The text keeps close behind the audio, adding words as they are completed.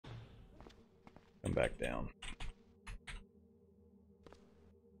come back down.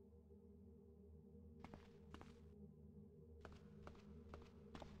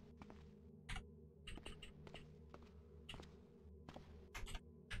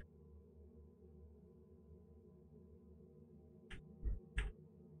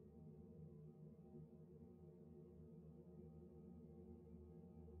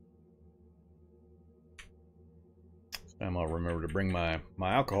 I'll remember to bring my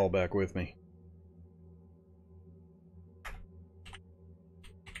alcohol back with me.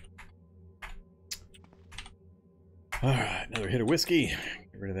 Alright, another hit of whiskey.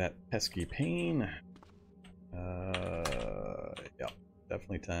 Get rid of that pesky pain. Yeah,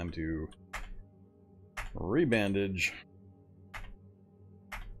 definitely time to rebandage.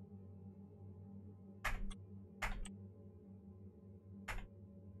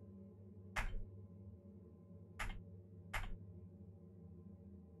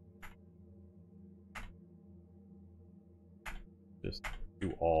 Just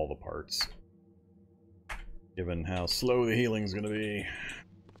do all the parts, given how slow the healing's gonna be.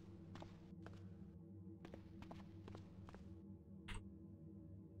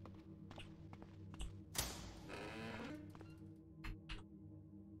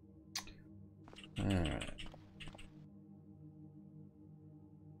 Alright.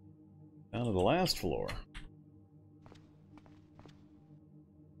 Down to the last floor.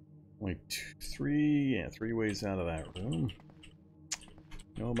 Only three ways out of that room.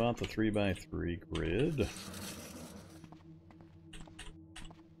 Know about the 3x3 grid.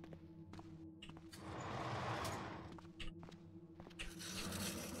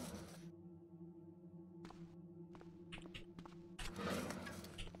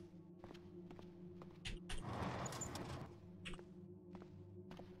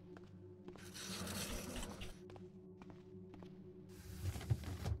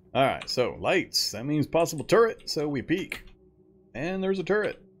 Alright, so lights. That means possible turret, so we peek. And there's a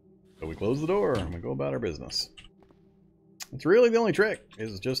turret. So we close the door and we go about our business. It's really the only trick,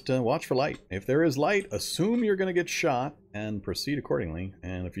 is just watch for light. If there is light, assume you're going to get shot and proceed accordingly.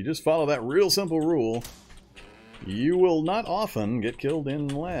 And if you just follow that real simple rule, you will not often get killed in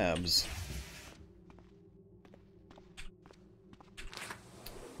labs.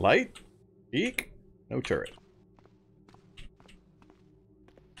 Light, peek, no turret.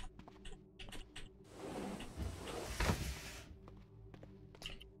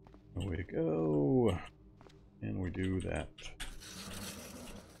 Way to go. And we do that.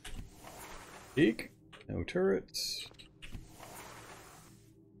 Peek. No turrets.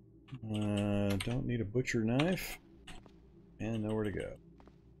 Don't need a butcher knife. And nowhere to go.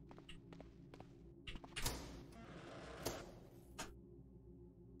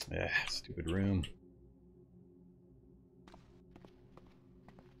 Yeah, stupid room.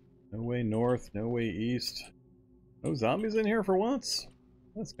 No way north, no way east. No zombies in here for once?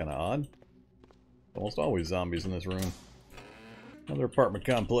 That's kind of odd. Almost always zombies in this room. Another apartment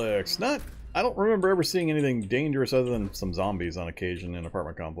complex. I don't remember ever seeing anything dangerous other than some zombies on occasion in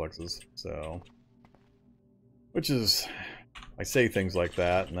apartment complexes. So, which is, I say things like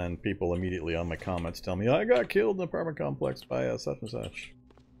that, and then people immediately on my comments tell me, I got killed in an apartment complex by such and such.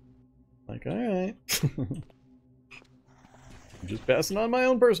 Like, alright. I'm just passing on my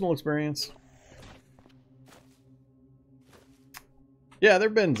own personal experience. Yeah, there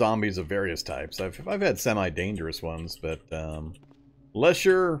have been zombies of various types. I've had semi-dangerous ones, but unless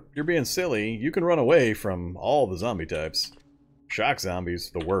you're being silly, you can run away from all the zombie types. Shock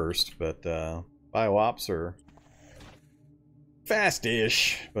zombies, the worst, but bio-ops are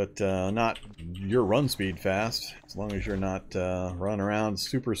fast-ish, but not your run speed fast. As long as you're not running around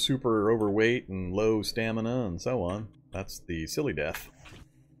super overweight and low stamina and so on. That's the silly death.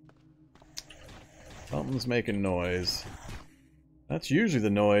 Something's making noise. That's usually the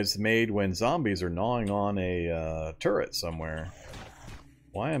noise made when zombies are gnawing on a turret somewhere.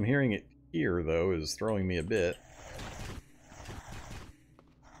 Why I'm hearing it here, though, is throwing me a bit.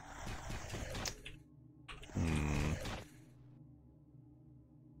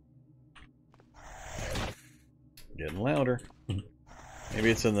 Getting louder.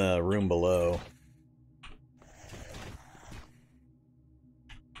 Maybe it's in the room below.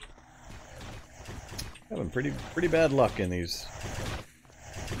 Having pretty bad luck in these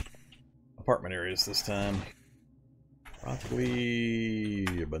apartment areas this time. Broccoli,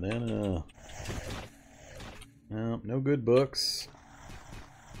 a banana. No, no good books.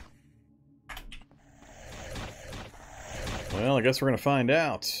 Well, I guess we're gonna find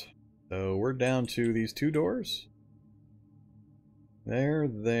out. So we're down to these two doors. There.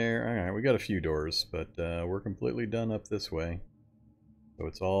 Alright, we got a few doors, but we're completely done up this way. So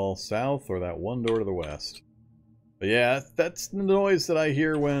it's all south or that one door to the west. But yeah, that's the noise that I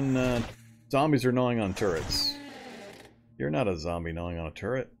hear when zombies are gnawing on turrets. You're not a zombie gnawing on a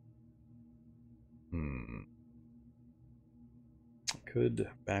turret. Could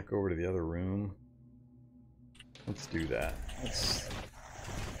back over to the other room. Let's do that. Let's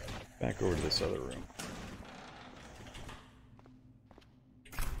back over to this other room.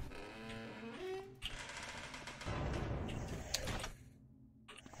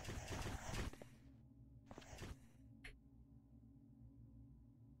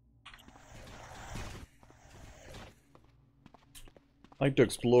 I like to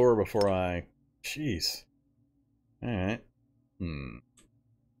explore before I... Jeez. Alright.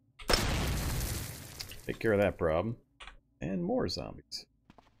 Take care of that problem. And more zombies.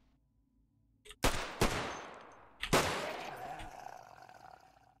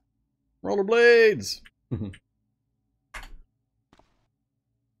 Rollerblades! Don't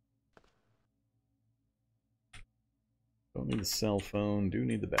need the cell phone, do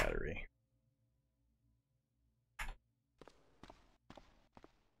need the battery.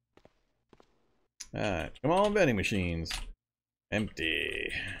 Alright, come on, vending machines.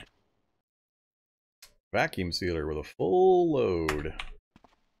 Empty. Vacuum sealer with a full load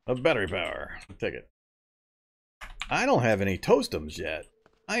of battery power. Take it. I don't have any toastums yet.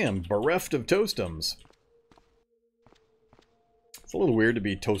 I am bereft of toastums. It's a little weird to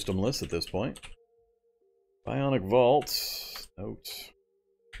be toastumless at this point. Bionic vault. Note.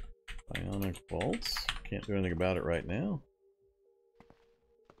 Bionic vault. Can't do anything about it right now.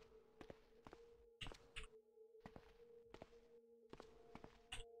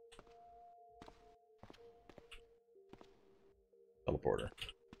 Teleporter.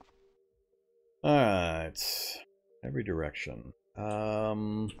 Alright. Every direction.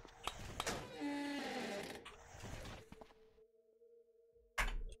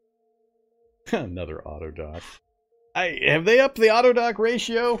 Another auto dock. Have they upped the auto dock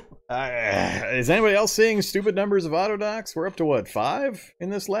ratio? Is anybody else seeing stupid numbers of auto docks? We're up to what, 5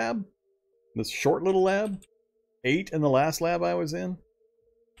 in this lab? This short little lab? 8 in the last lab I was in?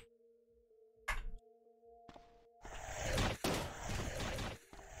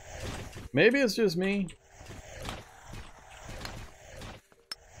 Maybe it's just me.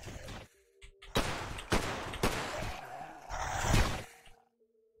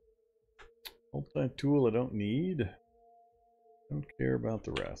 Multi-tool I don't need. Don't care about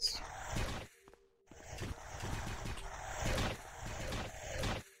the rest.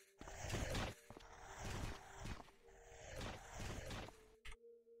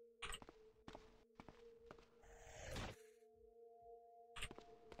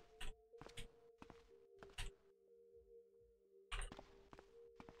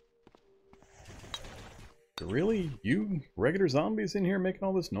 Really? You regular zombies in here making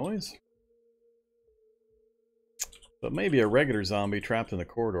all this noise? But maybe a regular zombie trapped in the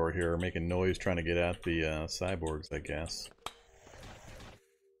corridor here making noise trying to get at the cyborgs, I guess.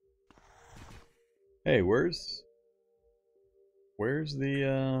 Hey, where's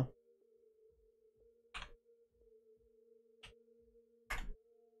the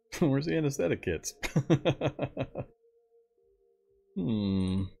where's the anesthetic kits?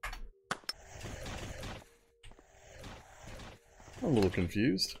 I'm a little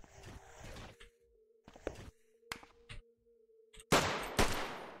confused.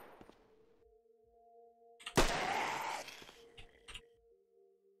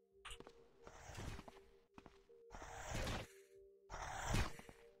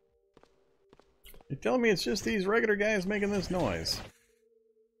 You're telling me it's just these regular guys making this noise?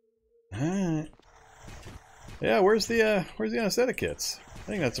 Alright. Yeah, where's the anesthetic kits? I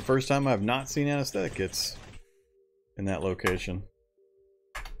think that's the first time I've not seen anesthetic kits in that location.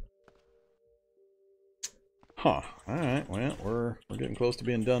 Huh. Alright, well, we're getting close to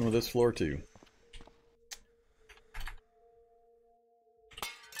being done with this floor too.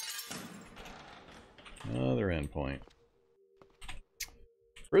 Another endpoint.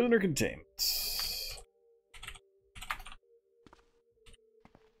 Prisoner containment.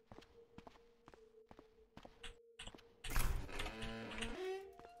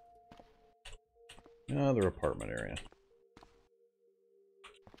 Another apartment area.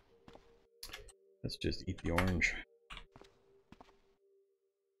 Let's just eat the orange.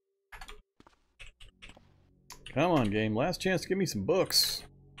 Come on, game. Last chance to give me some books.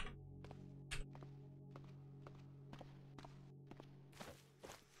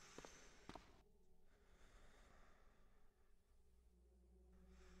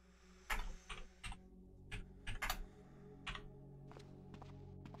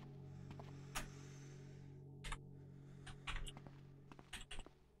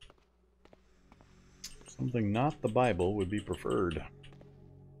 Something not the Bible would be preferred.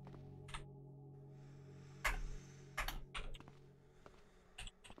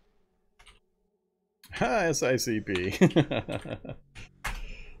 Ha, SICP.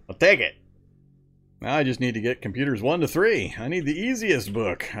 I'll take it. Now I just need to get computers 1 to 3. I need the easiest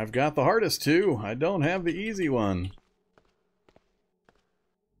book. I've got the hardest 2. I don't have the easy one.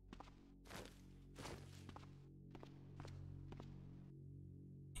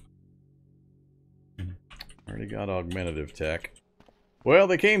 Already got augmentative tech. Well,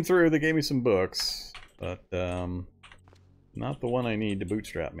 they came through. They gave me some books. But, not the one I need to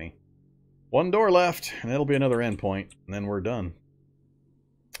bootstrap me. 1 door left, and it'll be another endpoint, and then we're done.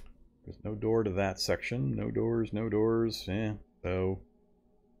 There's no door to that section. No doors, no doors. Yeah, so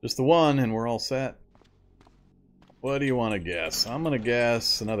just the one, and we're all set. What do you want to guess? I'm going to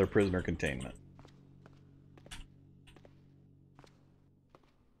guess another prisoner containment.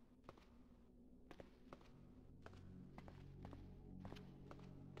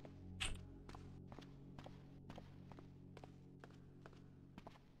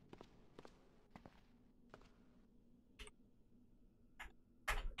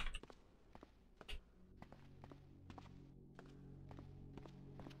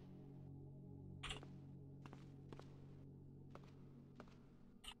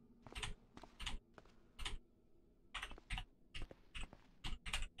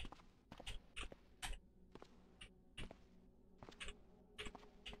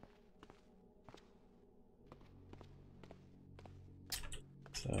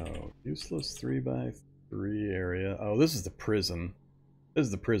 So, useless 3x3 area. Oh, this is the prison. This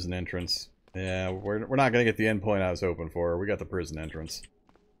is the prison entrance. Yeah, we're not going to get the endpoint I was hoping for. We got the prison entrance.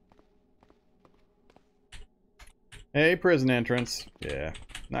 Hey, prison entrance. Yeah,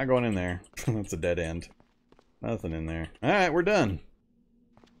 not going in there. That's a dead end. Nothing in there. Alright, we're done.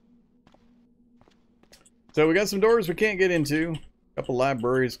 So we got some doors we can't get into. A couple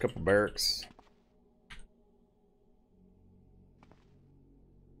libraries, a couple barracks.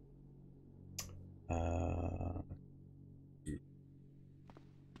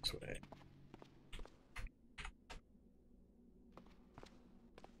 This way.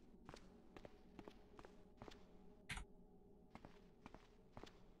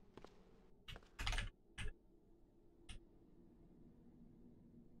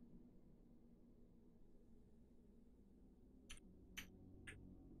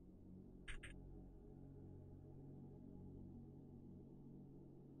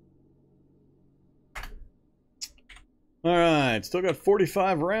 Alright, still got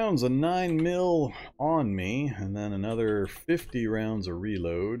 45 rounds of 9mm on me, and then another 50 rounds of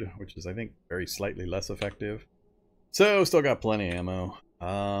reload, which is, I think, very slightly less effective. So, still got plenty of ammo.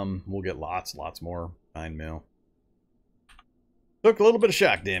 We'll get lots more 9mm. Took a little bit of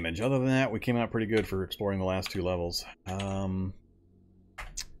shock damage. Other than that, we came out pretty good for exploring the last 2 levels. Get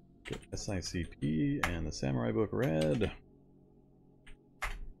SICP and the Samurai Book read.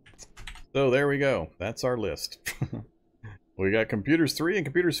 So, there we go. That's our list. We got computers 3 and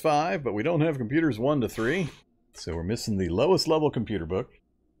computers 5, but we don't have computers 1 to 3. So we're missing the lowest level computer book.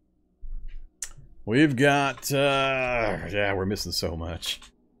 We've got, yeah, we're missing so much.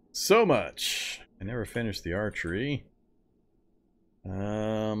 So much. I never finished the archery.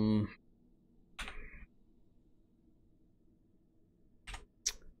 And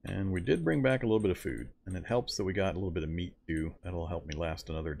we did bring back a little bit of food. And it helps that we got a little bit of meat too. That'll help me last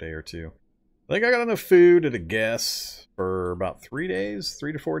another day or 2. I think I got enough food at a guess for about 3 days,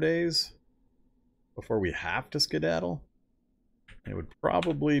 3 to 4 days before we have to skedaddle. It would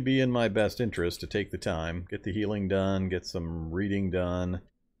probably be in my best interest to take the time, get the healing done, get some reading done.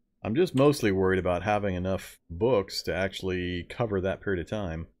 I'm just mostly worried about having enough books to actually cover that period of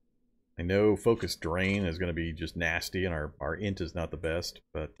time. I know focus drain is going to be just nasty and our int is not the best,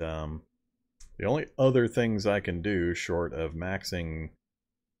 but the only other things I can do short of maxing...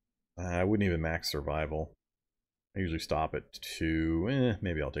 I wouldn't even max survival. I usually stop at 2.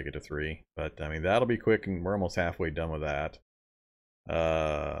 Maybe I'll take it to 3. But, I mean, that'll be quick, and we're almost halfway done with that.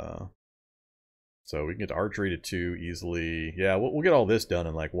 So we can get to archery to 2 easily. Yeah, we'll get all this done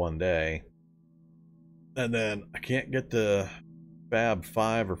in, like, 1 day. And then I can't get to Fab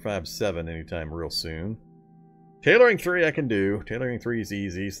 5 or Fab 7 anytime real soon. Tailoring 3 I can do. Tailoring 3 is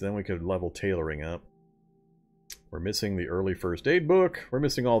easy, so then we could level tailoring up. We're missing the early first aid book. We're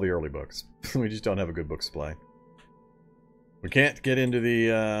missing all the early books. We just don't have a good book supply. We can't get into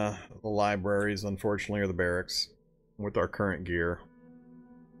the libraries, unfortunately, or the barracks with our current gear.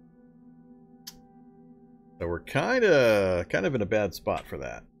 So we're kind of in a bad spot for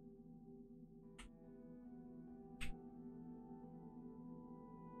that.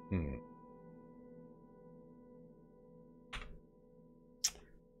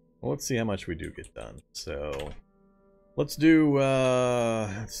 Well, let's see how much we do get done. So, let's do,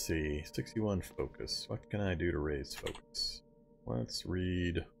 let's see, 61 focus. What can I do to raise focus? Let's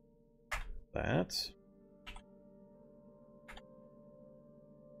read that.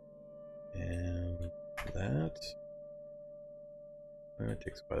 And that. That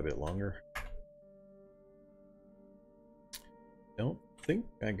takes quite a bit longer. Don't think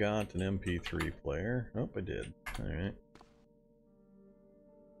I got an MP3 player. Oh, I did. Alright.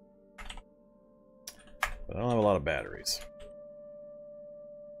 But I don't have a lot of batteries.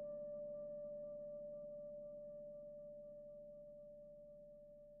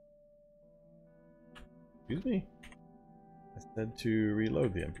 Excuse me? I said to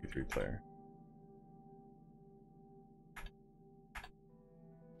reload the MP3 player.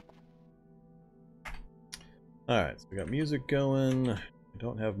 Alright, so we got music going. I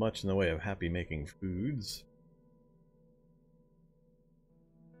don't have much in the way of happy making foods.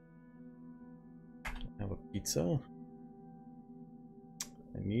 Have a pizza.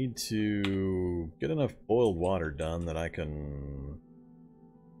 I need to get enough boiled water done that I can...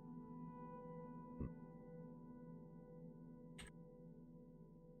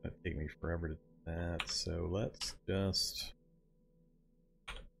 That'd take me forever to do that, so let's just...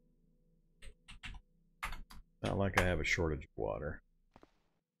 Not like I have a shortage of water.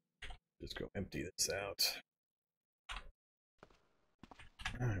 Just go empty this out.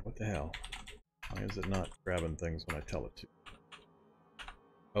 Alright, what the hell? Why is it not grabbing things when I tell it to?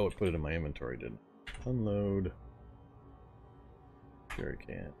 Oh, it put it in my inventory, didn't it? Unload. Jerry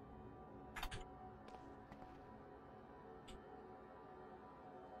can.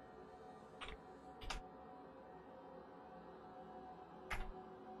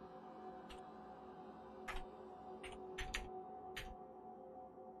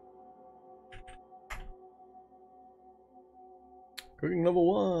 Cooking level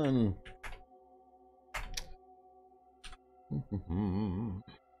 1!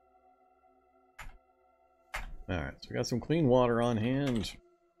 Alright, so we got some clean water on hand.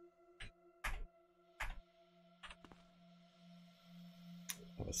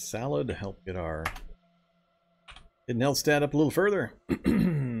 Have a salad to help get our hidden health stat up a little further.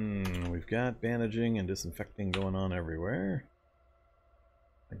 We've got bandaging and disinfecting going on everywhere.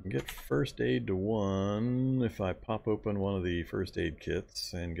 I can get first aid to 1 if I pop open one of the first aid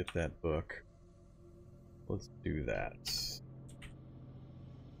kits and get that book. Let's do that.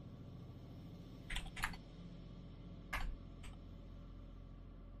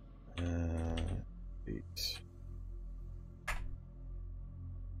 Eight.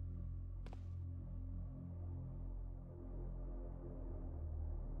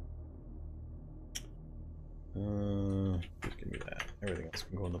 Just give me that. Everything else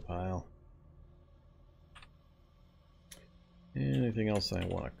can go in the pile. Anything else I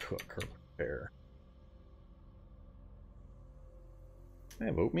want to cook or prepare? I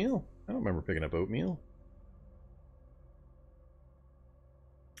have oatmeal? I don't remember picking up oatmeal.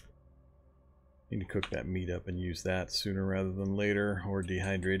 Need to cook that meat up and use that sooner rather than later, or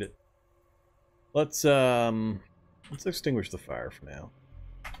dehydrate it. Let's extinguish the fire for now.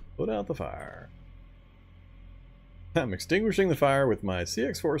 Put out the fire. I'm extinguishing the fire with my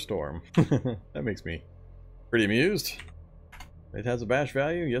CX4 Storm. That makes me pretty amused. It has a bash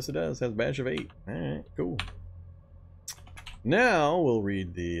value? Yes, it does. It has a bash of 8. Alright, cool. Now we'll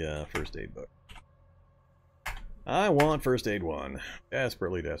read the first aid book. I want first aid 1.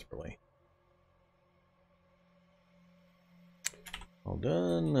 Desperately, desperately. All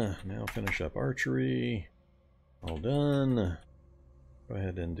done. Now finish up archery. All done. Go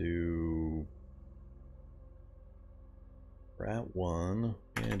ahead and do Rat 1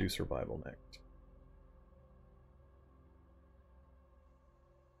 and do survival next.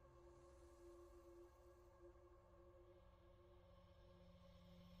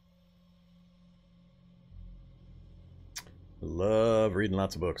 Love reading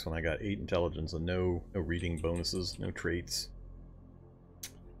lots of books when I got 8 intelligence and no reading bonuses, no traits.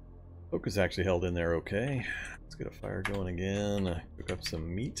 Focus actually held in there okay. Let's get a fire going again. Cook up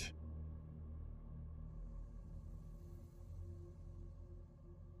some meat.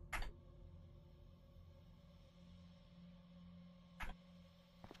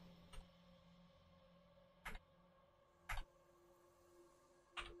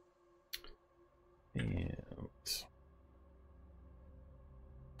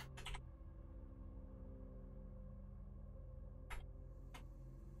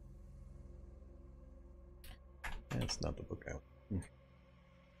 And that's not the book out.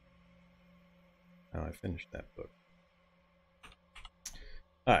 Oh, I finished that book.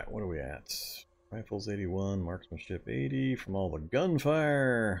 Alright, what are we at? Rifles 81, marksmanship 80 from all the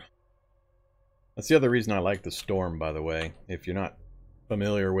gunfire. That's the other reason I like the Storm, by the way. If you're not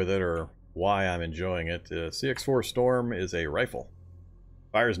familiar with it or why I'm enjoying it, CX4 Storm is a rifle.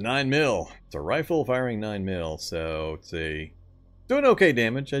 Fires 9mm. It's a rifle firing 9mm, so it's doing okay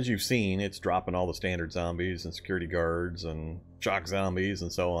damage. As you've seen, it's dropping all the standard zombies and security guards and shock zombies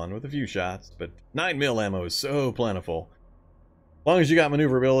and so on with a few shots, but 9mm ammo is so plentiful. As long as you got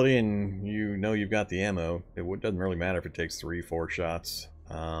maneuverability and you know you've got the ammo, it doesn't really matter if it takes 3-4 shots.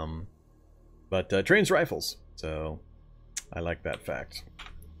 But trains rifles, so I like that fact.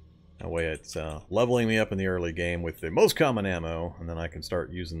 That way it's leveling me up in the early game with the most common ammo, and then I can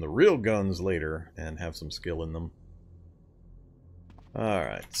start using the real guns later and have some skill in them.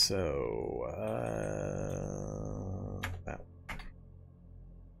 Alright, so that one.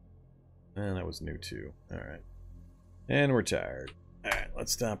 And that was new too. Alright. And we're tired. Alright,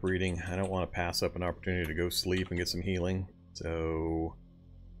 let's stop reading. I don't want to pass up an opportunity to go sleep and get some healing. So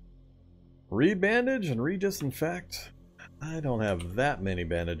re-bandage and re-disinfect. I don't have that many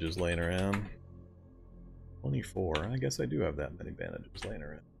bandages laying around. 24. I guess I do have that many bandages laying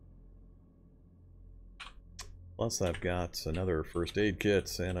around. Plus I've got another first aid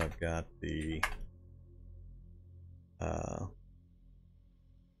kit, and I've got the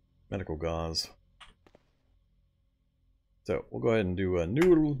medical gauze. So we'll go ahead and do a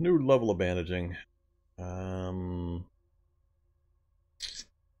new level of bandaging.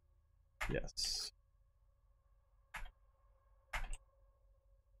 Yes.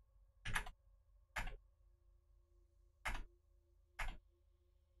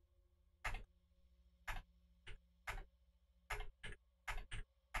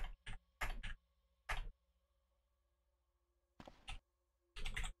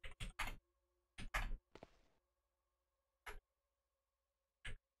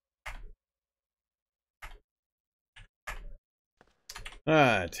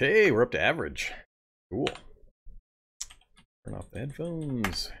 Alright, hey, we're up to average. Cool. Turn off the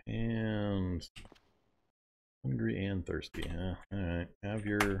headphones, and hungry and thirsty, huh? Alright, have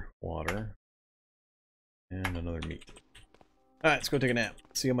your water. And another meat. Alright, let's go take a nap.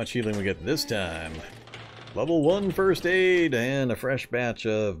 See how much healing we get this time. Level 1 first aid, and a fresh batch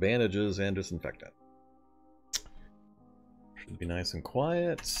of bandages and disinfectant. Should be nice and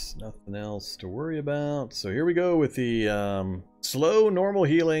quiet, nothing else to worry about. So here we go with the slow normal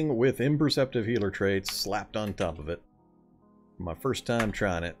healing with imperceptive healer traits slapped on top of it. My first time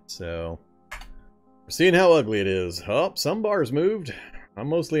trying it, so we're seeing how ugly it is. Oh, some bars moved. I'm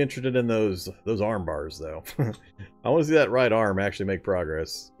mostly interested in those arm bars though. I want to see that right arm actually make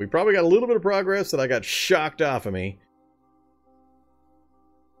progress. We probably got a little bit of progress that I got shocked off of me.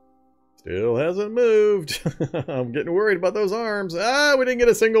 Still hasn't moved. I'm getting worried about those arms. Ah, we didn't get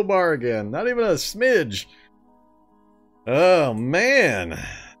a single bar again. Not even a smidge. Oh, man.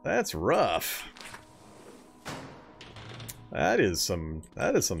 That's rough. That is some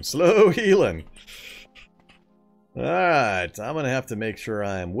slow healing. Alright, I'm going to have to make sure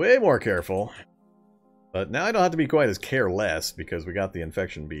I'm way more careful. But now I don't have to be quite as careless because we got the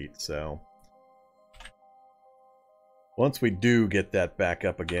infection beat, so once we do get that back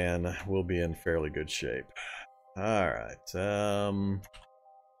up again, we'll be in fairly good shape. Alright,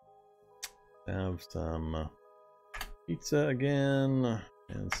 have some pizza again,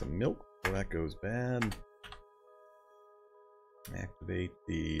 and some milk before that goes bad. Activate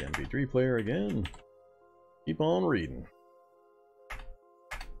the MP3 player again. Keep on reading.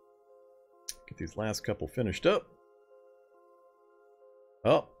 Get these last couple finished up.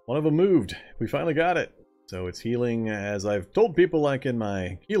 Oh, one of them moved. We finally got it. So it's healing, as I've told people, like in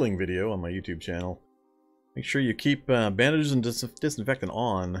my healing video on my YouTube channel. Make sure you keep bandages and disinfectant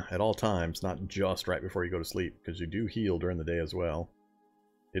on at all times, not just right before you go to sleep, because you do heal during the day as well.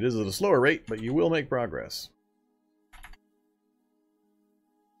 It is at a slower rate, but you will make progress.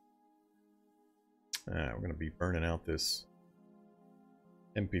 We're going to be burning out this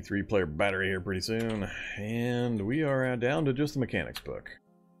MP3 player battery here pretty soon, and we are down to just the mechanics book.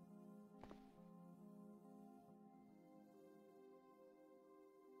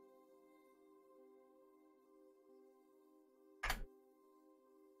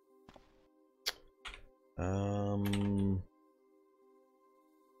 More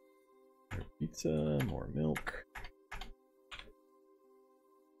pizza, more milk.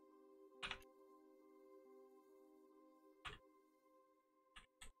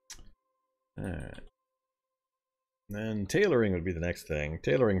 Alright. Then tailoring would be the next thing.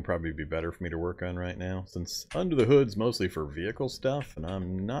 Tailoring would probably be better for me to work on right now, since Under the Hood's mostly for vehicle stuff, and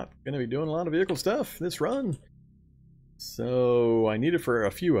I'm not going to be doing a lot of vehicle stuff this run. So I need it for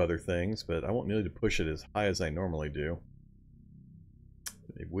a few other things, but I won't need to push it as high as I normally do.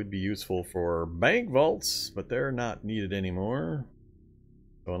 It would be useful for bank vaults, but they're not needed anymore.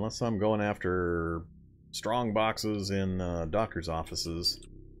 So unless I'm going after strong boxes in doctor's offices,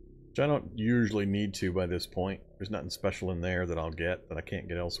 which I don't usually need to by this point. There's nothing special in there that I'll get that I can't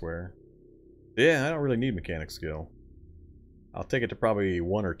get elsewhere. Yeah, I don't really need mechanic skill. I'll take it to probably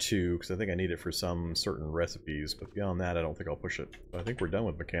 1 or 2, because I think I need it for some certain recipes, but beyond that I don't think I'll push it. But I think we're done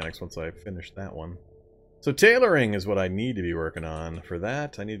with mechanics once I finish that one. So tailoring is what I need to be working on. For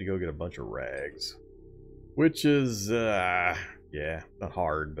that, I need to go get a bunch of rags. Which is, yeah, not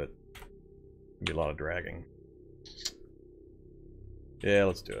hard, but it'll be a lot of dragging. Yeah,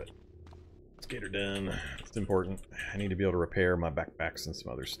 let's do it. Let's get her done. It's important. I need to be able to repair my backpacks and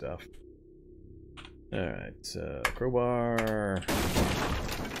some other stuff. Alright, crowbar.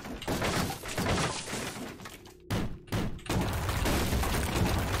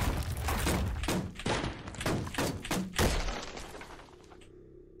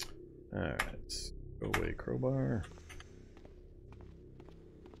 Alright, go away, crowbar.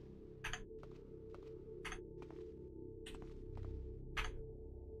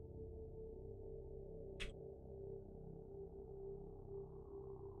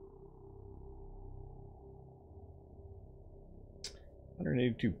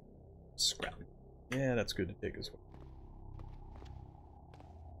 $182 scrap. Yeah, that's good to take as well.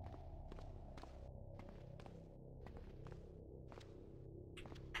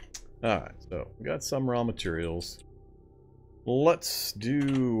 Alright, so we got some raw materials. Let's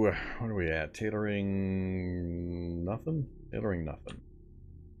do... what are we at? Tailoring... nothing? Tailoring nothing.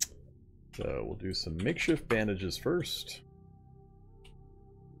 So we'll do some makeshift bandages first.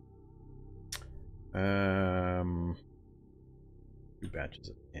 2 batches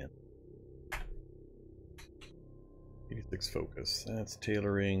of 10. 86 focus. That's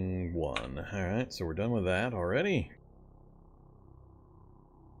tailoring 1. Alright, so we're done with that already.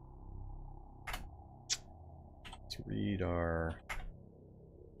 Let's read our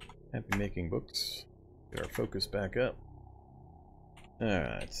happy making books. Get our focus back up.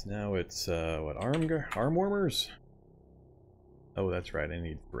 Alright, so now it's what, arm warmers? Oh, that's right, I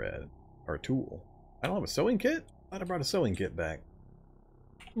need thread. Or a tool. I don't have a sewing kit? I thought I brought a sewing kit back.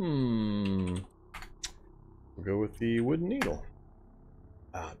 We'll go with the wooden needle.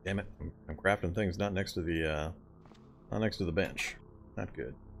 Ah, damn it! I'm crafting things not next to the bench. Not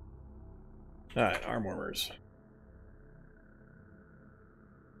good. All right, arm warmers.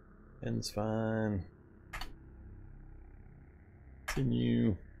 Pen's fine.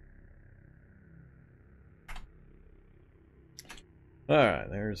 Continue. All right,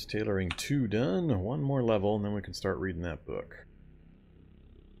 there's tailoring 2 done. 1 more level, and then we can start reading that book.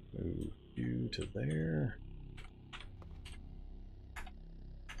 Move you to there.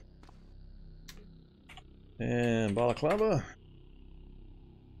 And balaclava.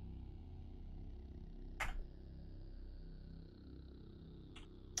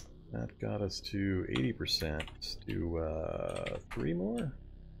 That got us to 80%. Let's do 3 more.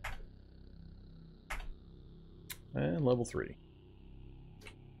 And level 3.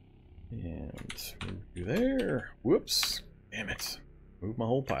 And move you there. Whoops. Damn it. Move my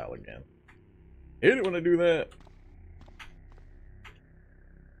whole pile again. Hate it when I do that.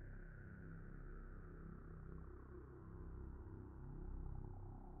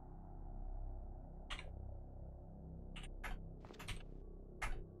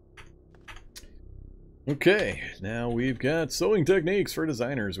 Okay, now we've got sewing techniques for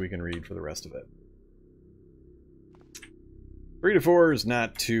designers we can read for the rest of it. 3 to 4 is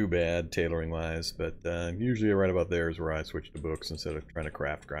not too bad, tailoring-wise, but usually right about there is where I switch to books instead of trying to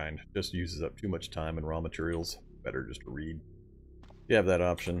craft grind. Just uses up too much time and raw materials. Better just to read. You have that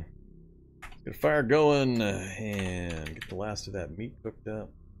option. Get a fire going and get the last of that meat cooked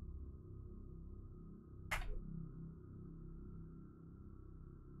up.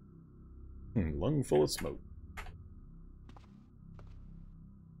 Lung full of smoke.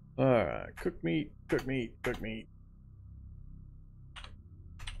 Alright, cook meat, cook meat, cook meat.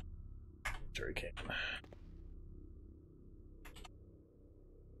 Sure he can.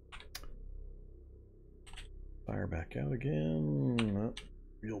 Fire back out again.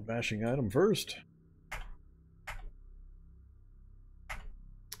 Real bashing item first.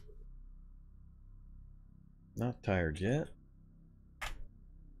 Not tired yet.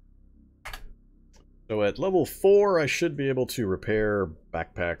 So at level 4, I should be able to repair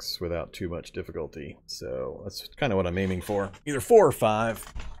backpacks without too much difficulty. So that's kind of what I'm aiming for. Either 4 or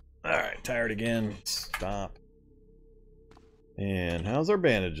 5. Alright, tired again. Stop. And how's our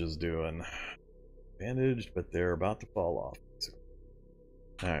bandages doing? bandaged, but they're about to fall off.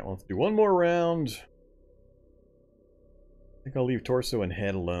 Alright, well, let's do one more round. I think I'll leave torso and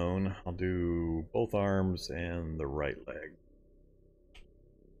head alone. I'll do both arms and the right leg.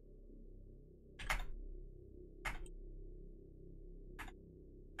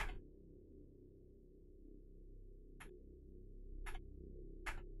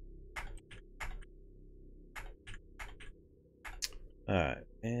 Alright,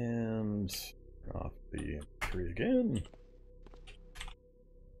 and off the tree again.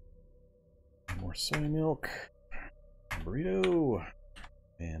 More soy milk. Burrito.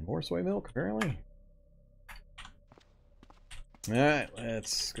 And more soy milk, apparently. Alright,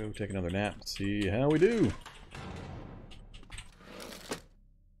 let's go take another nap and see how we do.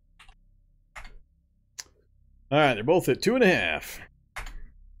 Alright, they're both at 2.5.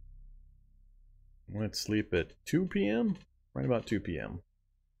 Let's sleep at 2 p.m. Right about 2 p.m.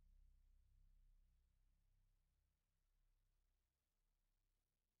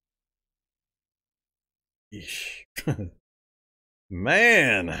 Eesh.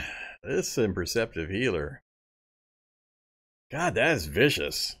 Man, this imperceptive healer. God, that is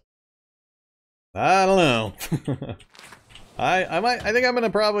vicious. I don't know. I think I'm gonna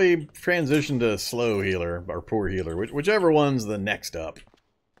probably transition to slow healer or poor healer, whichever one's the next up.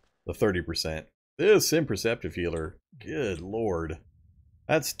 The 30%. This imperceptive healer, good lord.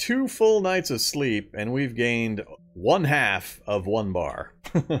 That's 2 full nights of sleep, and we've gained 1/2 of 1 bar.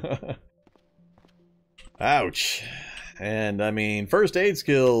 Ouch. And I mean, first aid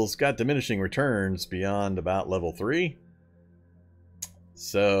skills got diminishing returns beyond about level 3.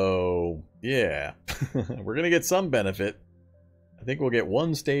 So, yeah. We're gonna get some benefit. I think we'll get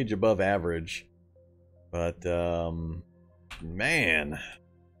 1 stage above average. But, man.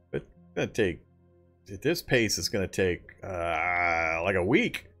 It's gonna take... At this pace, it's gonna take, like a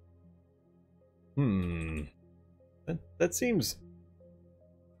week. That seems...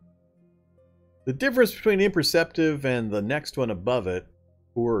 The difference between imperceptive and the next one above it,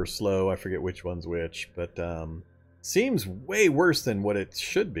 poor or slow, I forget which one's which, but seems way worse than what it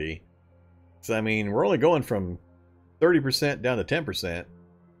should be. So, I mean, we're only going from 30% down to 10%,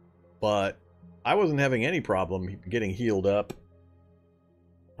 but I wasn't having any problem getting healed up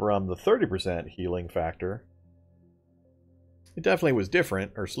from the 30% healing factor. It definitely was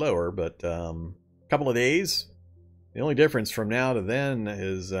different, or slower, but a couple of days. The only difference from now to then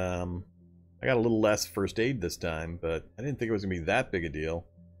is... I got a little less first aid this time, but I didn't think it was going to be that big a deal.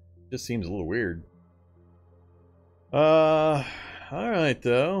 It just seems a little weird. Alright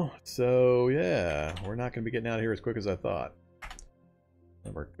though. So, yeah, we're not going to be getting out of here as quick as I thought.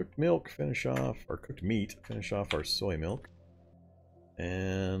 Have our cooked milk, finish off, our cooked meat, finish off our soy milk.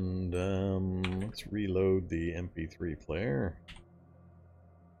 And, let's reload the MP3 player.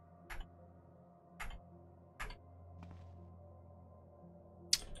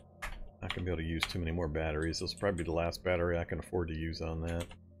 Not going to be able to use too many more batteries. This will probably be the last battery I can afford to use on that.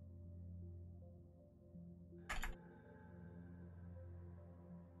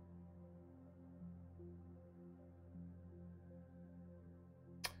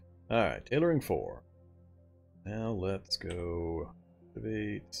 Alright, tailoring 4. Now let's go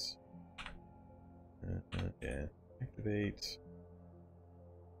activate. Yeah, activate.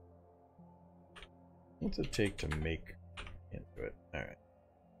 What's it take to make into it? Alright.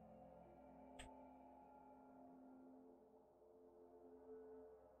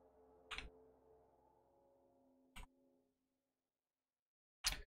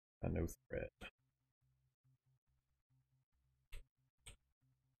 No thread.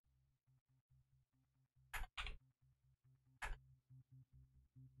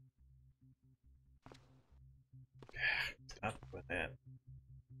 Stop with that.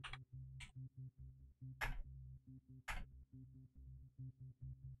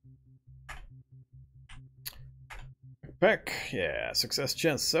 Back, yeah, success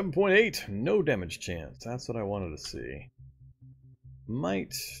chance 7.8, no damage chance. That's what I wanted to see.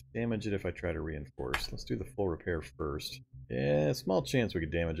 Might damage it if I try to reinforce. Let's do the full repair first. Yeah, small chance we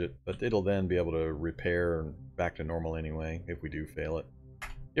could damage it, but it'll then be able to repair back to normal anyway if we do fail it.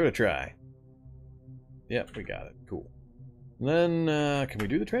 Give it a try. Yep, we got it. Cool. And then, can we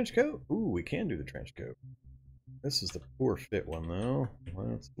do the trench coat? Ooh, we can do the trench coat. This is the poor fit one, though.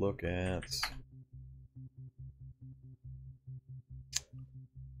 Let's look at...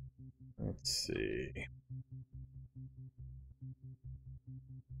 Let's see.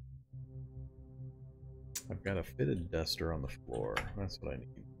 I've got a fitted duster on the floor. That's what I need.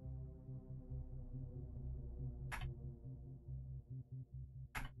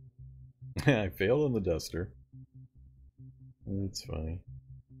 I failed on the duster. That's funny.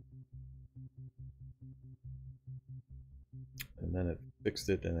 and then it fixed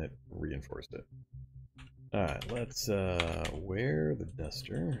it and it reinforced it. Alright, let's wear the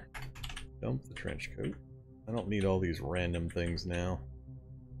duster. Dump the trench coat. I don't need all these random things now.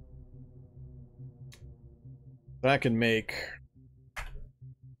 But I can make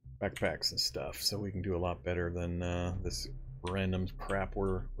backpacks and stuff, so we can do a lot better than this random crap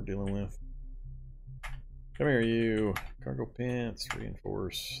we're dealing with. Come here, you. Cargo pants,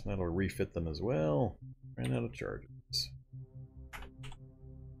 reinforce. That'll refit them as well. Ran out of charges.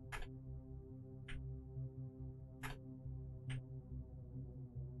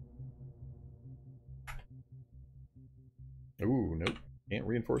 Ooh, nope. Can't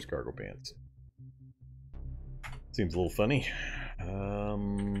reinforce cargo pants. Seems a little funny.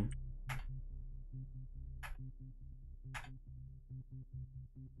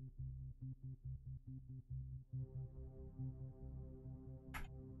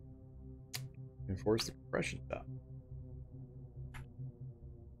 Enforce the compression top.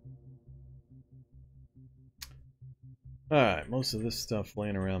 Alright, most of this stuff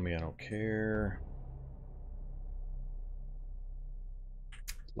laying around me, I don't care.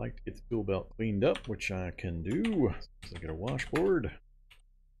 I'd like to get the tool belt cleaned up, which I can do. So I get a washboard.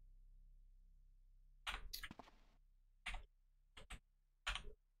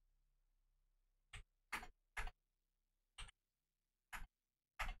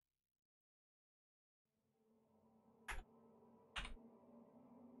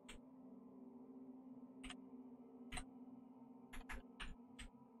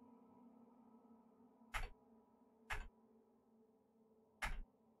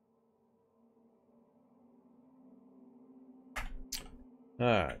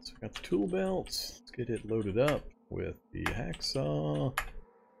 Alright, so we got the tool belt. Let's get it loaded up with the hacksaw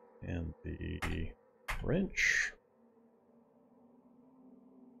and the wrench.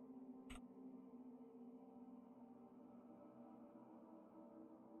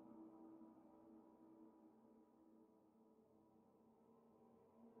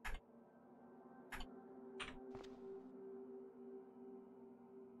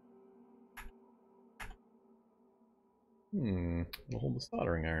 It'll hold the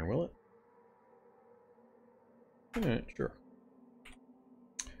soldering iron, will it? Alright, sure.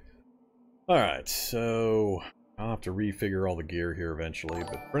 Alright, so I'll have to refigure all the gear here eventually,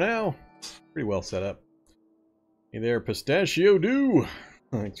 but for now, pretty well set up. Hey there, Pistachio Dew!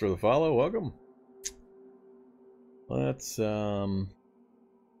 Thanks for the follow, welcome. Let's, all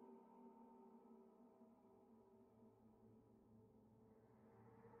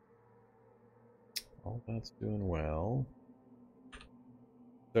that's doing well.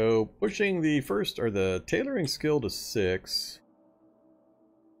 So pushing the first, or the tailoring skill to 6.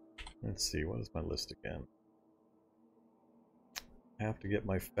 Let's see, what is my list again? I have to get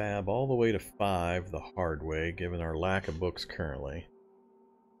my fab all the way to 5 the hard way, given our lack of books currently.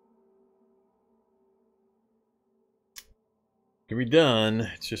 Can be done,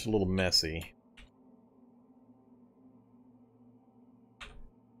 it's just a little messy.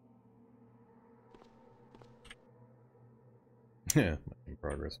 Yeah, making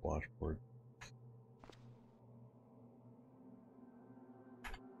progress washboard.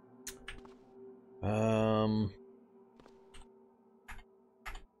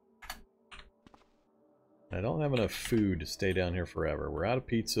 I don't have enough food to stay down here forever. We're out of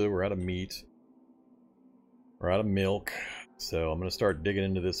pizza, we're out of meat, we're out of milk, so I'm going to start digging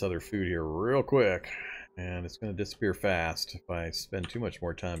into this other food here real quick, and it's going to disappear fast if I spend too much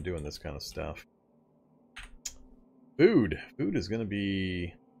more time doing this kind of stuff. Food is going to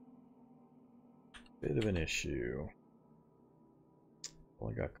be a bit of an issue.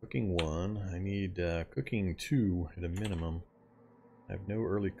 Well, I got cooking 1. I need cooking 2 at a minimum. I have no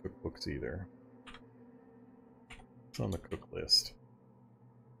early cookbooks either. It's on the cook list.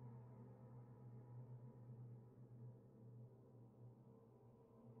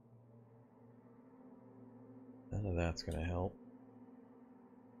 None of that's going to help.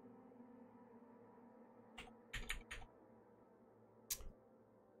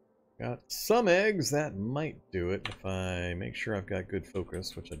 Got some eggs, that might do it if I make sure I've got good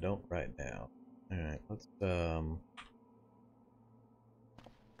focus, which I don't right now. Alright, let's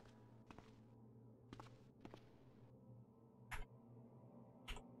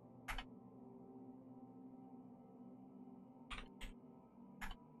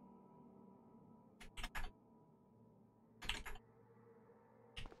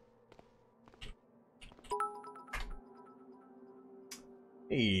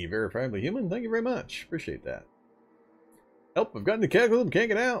Hey, verifiably human, thank you very much. Appreciate that. Help, I've gotten the Cataclysm, can't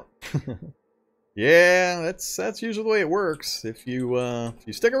get out. Yeah, that's usually the way it works. If you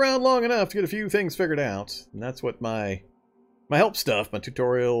stick around long enough to get a few things figured out, and that's what my my help stuff, my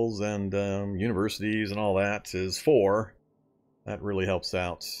tutorials and universities and all that is 4. That really helps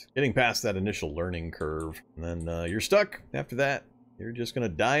out. Getting past that initial learning curve. And then you're stuck after that. You're just going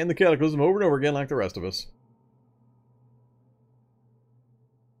to die in the Cataclysm over and over again like the rest of us.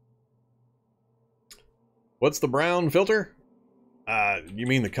 What's the brown filter? You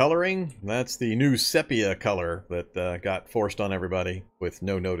mean the coloring? That's the new sepia color that got forced on everybody with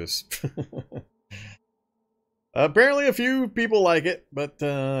no notice. Apparently a few people like it, but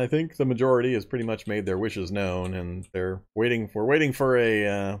I think the majority has pretty much made their wishes known, and we're waiting for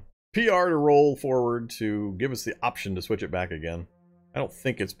a PR to roll forward to give us the option to switch it back again. I don't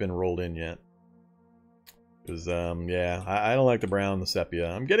think it's been rolled in yet. Because, yeah, I don't like the brown, the sepia.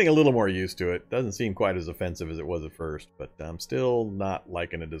 I'm getting a little more used to it. Doesn't seem quite as offensive as it was at first, but I'm still not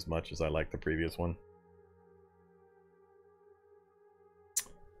liking it as much as I liked the previous one.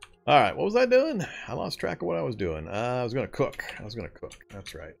 Alright, what was I doing? I lost track of what I was doing. I was going to cook.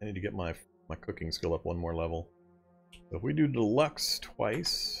 That's right. I need to get my cooking skill up one more level. So if we do deluxe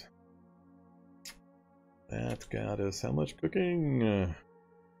twice, that got us how much cooking?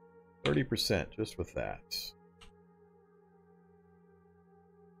 30% just with that.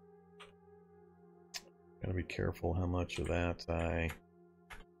 Gotta be careful how much of that I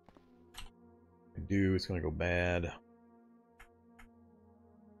do. It's gonna go bad.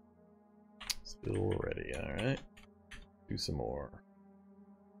 Still ready, alright. Do some more.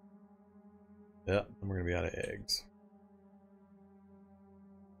 Yep, and we're gonna be out of eggs.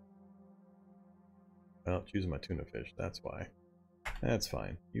 Oh, it's using my tuna fish, that's why. That's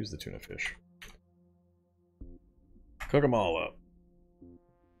fine. Use the tuna fish. Cook them all up.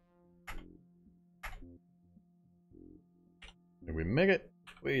 Did we make it?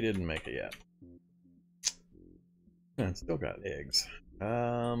 We didn't make it yet. And still got eggs.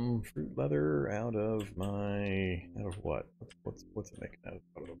 Fruit leather out of what? What's it making out of?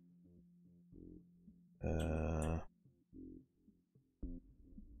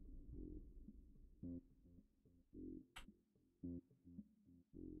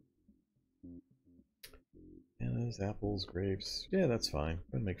 Bananas, apples, grapes. Yeah, that's fine.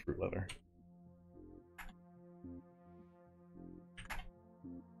 I'm gonna make fruit leather.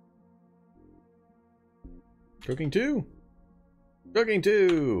 Cooking 2! Cooking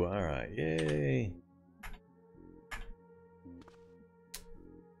 2! Alright, yay!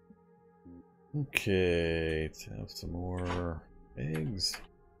 Okay, let's have some more eggs.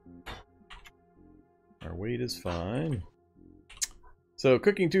 Our weight is fine. So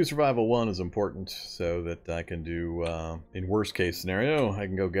cooking 2 survival 1 is important so that I can do, in worst case scenario, I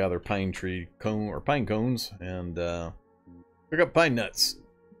can go gather pine cones and pick up pine nuts.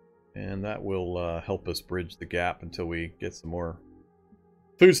 And that will help us bridge the gap until we get some more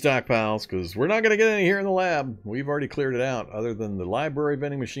food stockpiles, because we're not going to get any here in the lab. We've already cleared it out, other than the library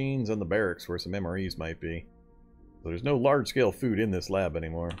vending machines and the barracks where some MREs might be. So there's no large-scale food in this lab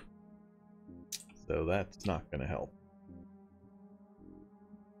anymore. So that's not going to help.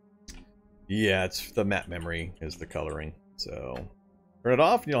 Yeah, it's the map memory is the coloring. So turn it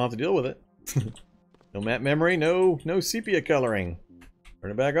off and you don't have to deal with it. No map memory, no sepia coloring. Turn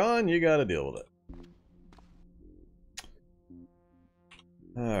it back on, you gotta deal with it.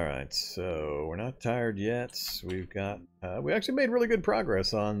 Alright, so we're not tired yet. We've got, we actually made really good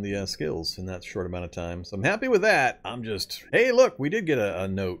progress on the skills in that short amount of time. So I'm happy with that. I'm just, hey look, we did get a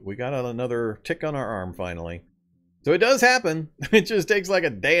note. We got another tick on our arm finally. So it does happen. It just takes like a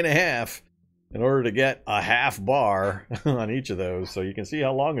day and a half in order to get a half bar on each of those. So you can see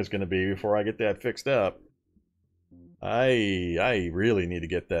how long it's going to be before I get that fixed up. I really need to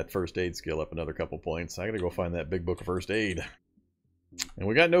get that first aid skill up another couple points. I gotta go find that big book of first aid. And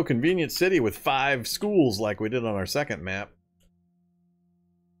we got no convenient city with 5 schools like we did on our second map.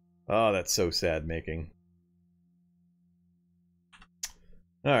 Oh, that's so sad making.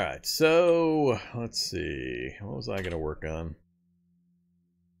 Alright, so let's see. What was I gonna work on?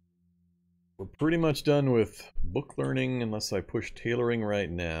 We're pretty much done with book learning unless I push tailoring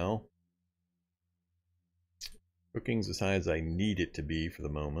right now. Cooking's as high as I need it to be for the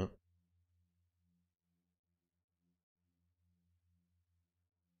moment.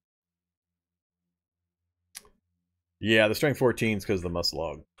 Yeah, the strength 14 is because of the muscle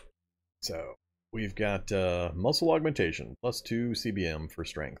aug. So we've got muscle augmentation plus 2 CBM for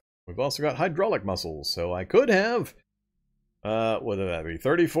strength. We've also got hydraulic muscles, so I could have what would that be?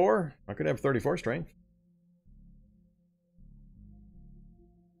 34? I could have 34 strength.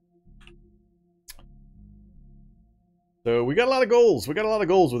 So we got a lot of goals. We got a lot of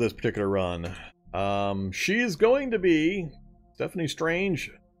goals with this particular run. She is going to be Stephanie Strange,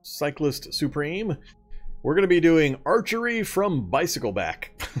 Cyclist Supreme. We're going to be doing archery from bicycle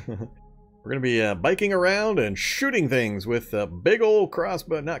back. We're going to be biking around and shooting things with big old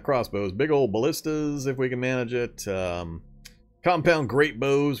not crossbows, big old ballistas if we can manage it. Compound great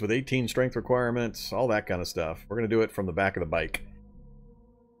bows with 18 strength requirements, all that kind of stuff. We're going to do it from the back of the bike.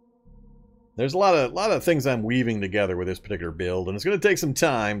 There's a lot of things I'm weaving together with this particular build, and it's going to take some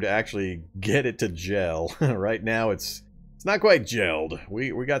time to actually get it to gel. Right now it's not quite gelled.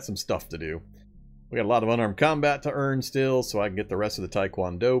 We got some stuff to do. We got a lot of unarmed combat to earn still, so I can get the rest of the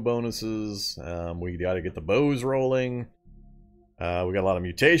Taekwondo bonuses. We got to get the bows rolling. We got a lot of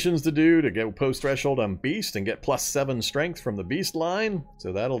mutations to do to get post-threshold on Beast and get +7 strength from the Beast line.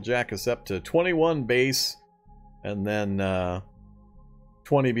 So that'll jack us up to 21 base, and then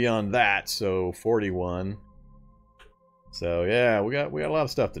 20 beyond that, so 41. So yeah, we got a lot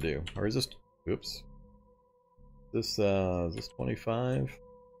of stuff to do. Or is this... Oops. Is this 25?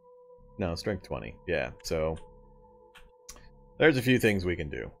 No, strength 20. Yeah, so there's a few things we can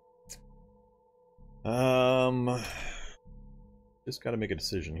do. Just got to make a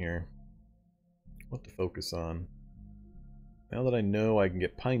decision here. What to focus on. Now that I know I can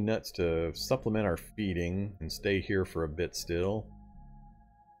get pine nuts to supplement our feeding and stay here for a bit still.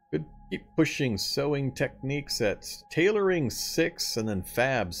 Could keep pushing sewing techniques at tailoring 6 and then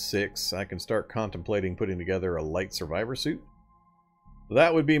fab 6. I can start contemplating putting together a light survivor suit.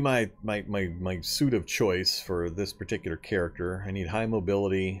 That would be my suit of choice for this particular character. I need high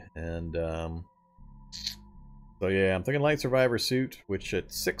mobility, and so yeah, I'm thinking light survivor suit, which at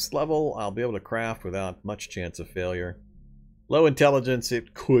 6th level I'll be able to craft without much chance of failure. Low intelligence,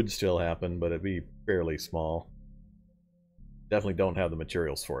 it could still happen, but it'd be fairly small. Definitely don't have the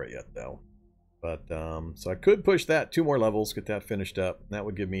materials for it yet, though. But so I could push that 2 more levels, get that finished up. That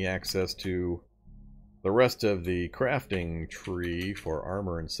would give me access to the rest of the crafting tree for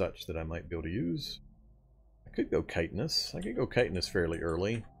armor and such that I might be able to use. I could go chitinous. I could go chitinous fairly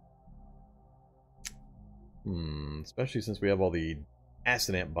early. Especially since we have all the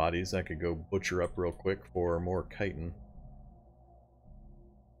assonant bodies, I could go butcher up real quick for more chitin.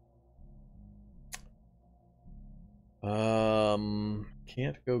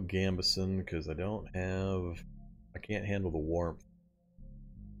 Can't go Gambison because I can't handle the warmth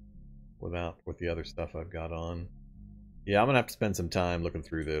with the other stuff I've got on. Yeah, I'm gonna have to spend some time looking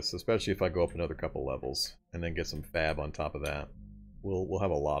through this, especially if I go up another couple levels and then get some fab on top of that. We'll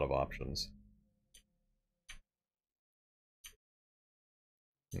have a lot of options.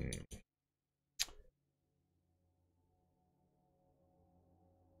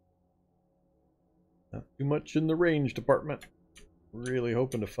 Not too much in the range department. Really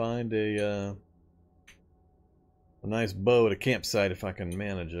hoping to find a nice bow at a campsite if I can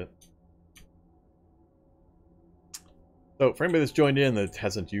manage it. So, for anybody that's joined in that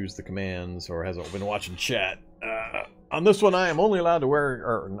hasn't used the commands or hasn't been watching chat, on this one I am only allowed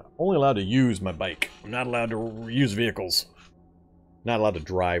to use my bike. I'm not allowed to use vehicles. Not allowed to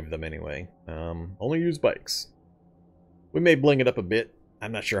drive them anyway. Only use bikes. We may bling it up a bit.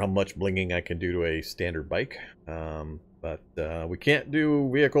 I'm not sure how much blinging I can do to a standard bike. But we can't do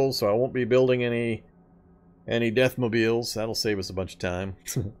vehicles, so I won't be building any deathmobiles. That'll save us a bunch of time.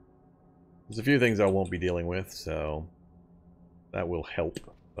 There's a few things I won't be dealing with, so that will help.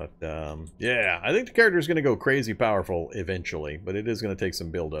 But yeah, I think the character is going to go crazy powerful eventually, but it is going to take some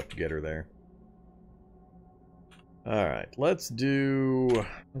build up to get her there. All right, let's do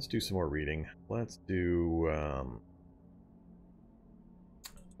some more reading. Let's do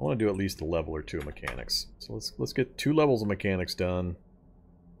I want to do at least a level or 2 of mechanics. So let's get 2 levels of mechanics done,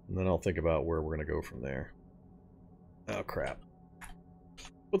 and then I'll think about where we're going to go from there. Oh crap.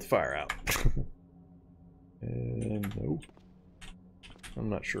 Put the fire out. And nope.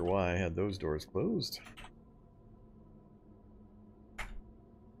 I'm not sure why I had those doors closed.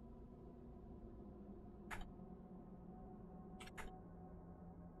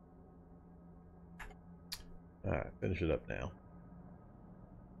 Alright, finish it up now.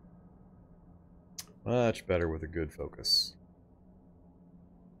 Much better with a good focus.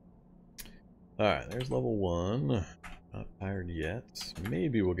 Alright, there's level 1. Not tired yet.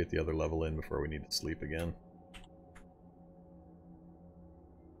 Maybe we'll get the other level in before we need to sleep again.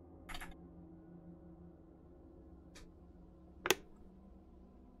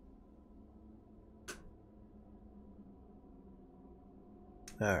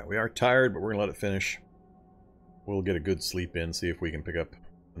 Alright, we are tired, but we're going to let it finish. We'll get a good sleep in, see if we can pick up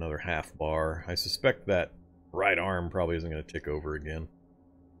another half bar. I suspect that right arm probably isn't going to tick over again.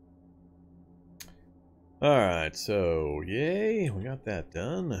 Alright, so, yay, we got that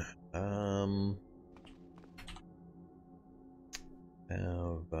done.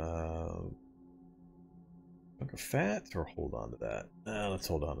 Chunk of fat, or hold on to that? Let's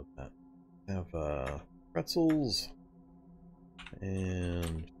hold on to that. Have pretzels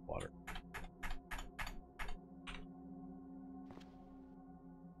and water.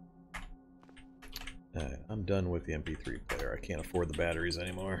 Alright, I'm done with the MP3 player. I can't afford the batteries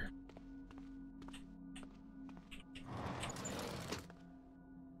anymore.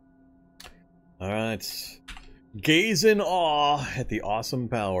 Alright. Gaze in awe at the awesome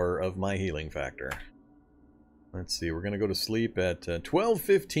power of my healing factor. Let's see, we're gonna go to sleep at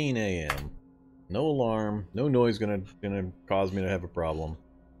 12:15 a.m. No alarm, no noise gonna cause me to have a problem.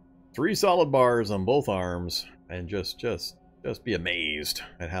 3 solid bars on both arms, and just be amazed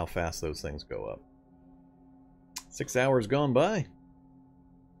at how fast those things go up. 6 hours gone by.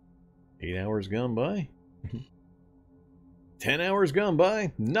 8 hours gone by. 10 hours gone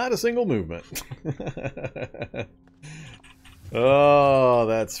by. Not a single movement. Oh,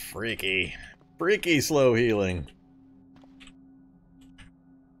 that's freaky. Freaky slow healing.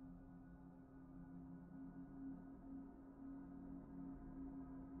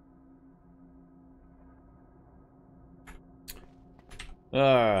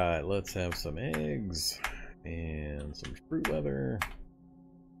 Alright, let's have some eggs. And some fruit leather.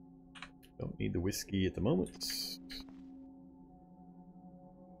 Don't need the whiskey at the moment.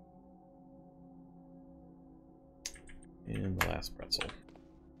 And the last pretzel.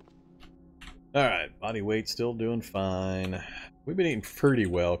 Alright, body weight still doing fine. We've been eating pretty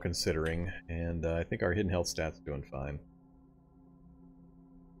well considering, and I think our hidden health stats doing fine.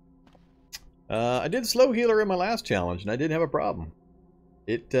 I did slow healer in my last challenge, and I didn't have a problem.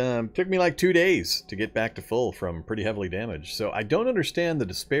 It took me like 2 days to get back to full from pretty heavily damaged. So I don't understand the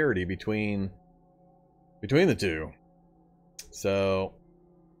disparity between the two. So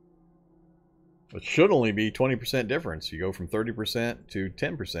it should only be 20% difference. You go from 30% to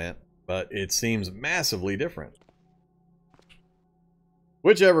 10%, but it seems massively different.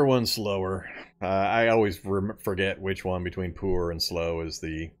 Whichever one's slower. I always forget which one between poor and slow is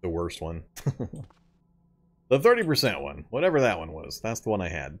the worst one. The 30% one, whatever that one was, that's the one I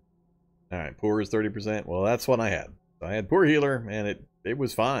had. Alright, poor is 30%, well that's what I had. So I had poor healer, and it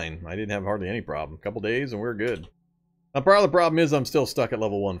was fine. I didn't have hardly any problem. A couple days and we're good. Now part of the problem is I'm still stuck at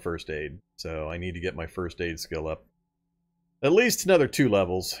level 1 first aid, so I need to get my first aid skill up. At least another 2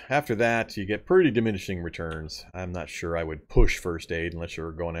 levels. After that, you get pretty diminishing returns. I'm not sure I would push first aid unless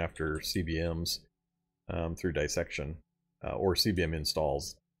you're going after CBMs through dissection, or CBM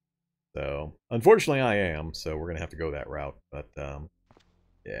installs. So, unfortunately I am, so we're going to have to go that route, but,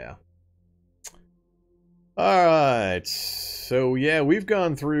 yeah. Alright, so yeah, we've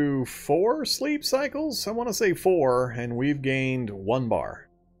gone through 4 sleep cycles, I want to say 4, and we've gained 1 bar.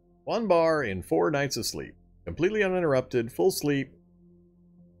 1 bar in 4 nights of sleep. Completely uninterrupted, full sleep,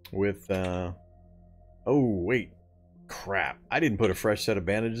 with, oh, wait. Crap, I didn't put a fresh set of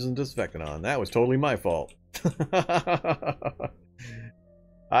bandages and disinfectant on. That was totally my fault.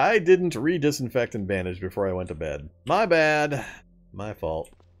 I didn't re-disinfect and bandage before I went to bed. My bad. My fault.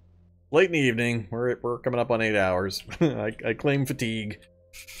 Late in the evening. We're coming up on 8 hours. I claim fatigue.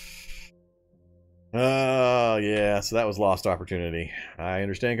 Oh, yeah. So that was lost opportunity. I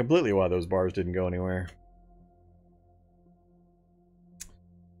understand completely why those bars didn't go anywhere.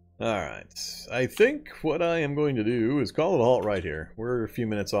 Alright. I think what I am going to do is call it a halt right here. We're a few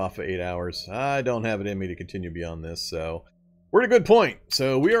minutes off of 8 hours. I don't have it in me to continue beyond this, so... We're at a good point.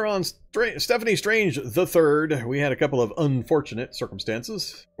 So we are on Stephanie Strange the Third. We had a couple of unfortunate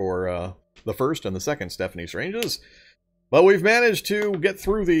circumstances for the first and the second Stephanie Stranges. But we've managed to get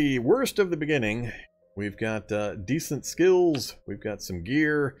through the worst of the beginning. We've got decent skills. We've got some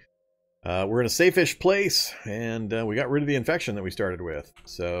gear. We're in a safe-ish place. And we got rid of the infection that we started with.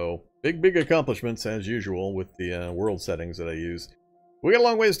 So big accomplishments as usual with the world settings that I use. We got a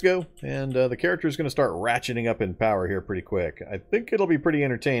long ways to go, and the character is going to start ratcheting up in power here pretty quick. I think it'll be pretty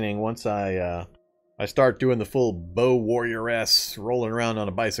entertaining once I start doing the full bow warrior-esque, rolling around on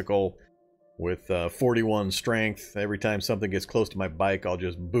a bicycle with 41 strength. Every time something gets close to my bike, I'll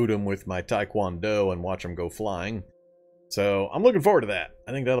just boot him with my Taekwondo and watch him go flying. So I'm looking forward to that.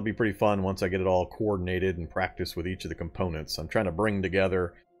 I think that'll be pretty fun once I get it all coordinated and practice with each of the components. I'm trying to bring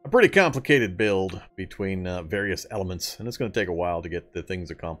together a pretty complicated build between various elements, and it's going to take a while to get the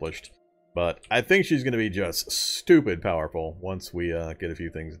things accomplished. But I think she's going to be just stupid powerful once we get a few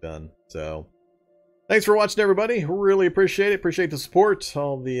things done. So, thanks for watching, everybody. Really appreciate it. Appreciate the support,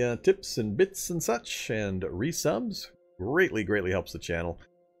 all the tips and bits and such, and resubs. Greatly helps the channel.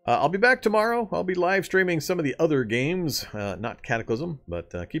 I'll be back tomorrow. I'll be live streaming some of the other games, not Cataclysm,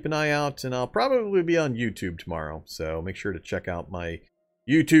 but keep an eye out, and I'll probably be on YouTube tomorrow. So make sure to check out my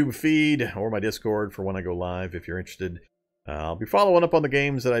YouTube feed or my Discord for when I go live if you're interested. I'll be following up on the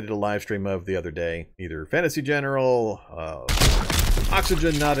games that I did a live stream of the other day. Either Fantasy General,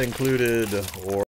 Oxygen Not Included, or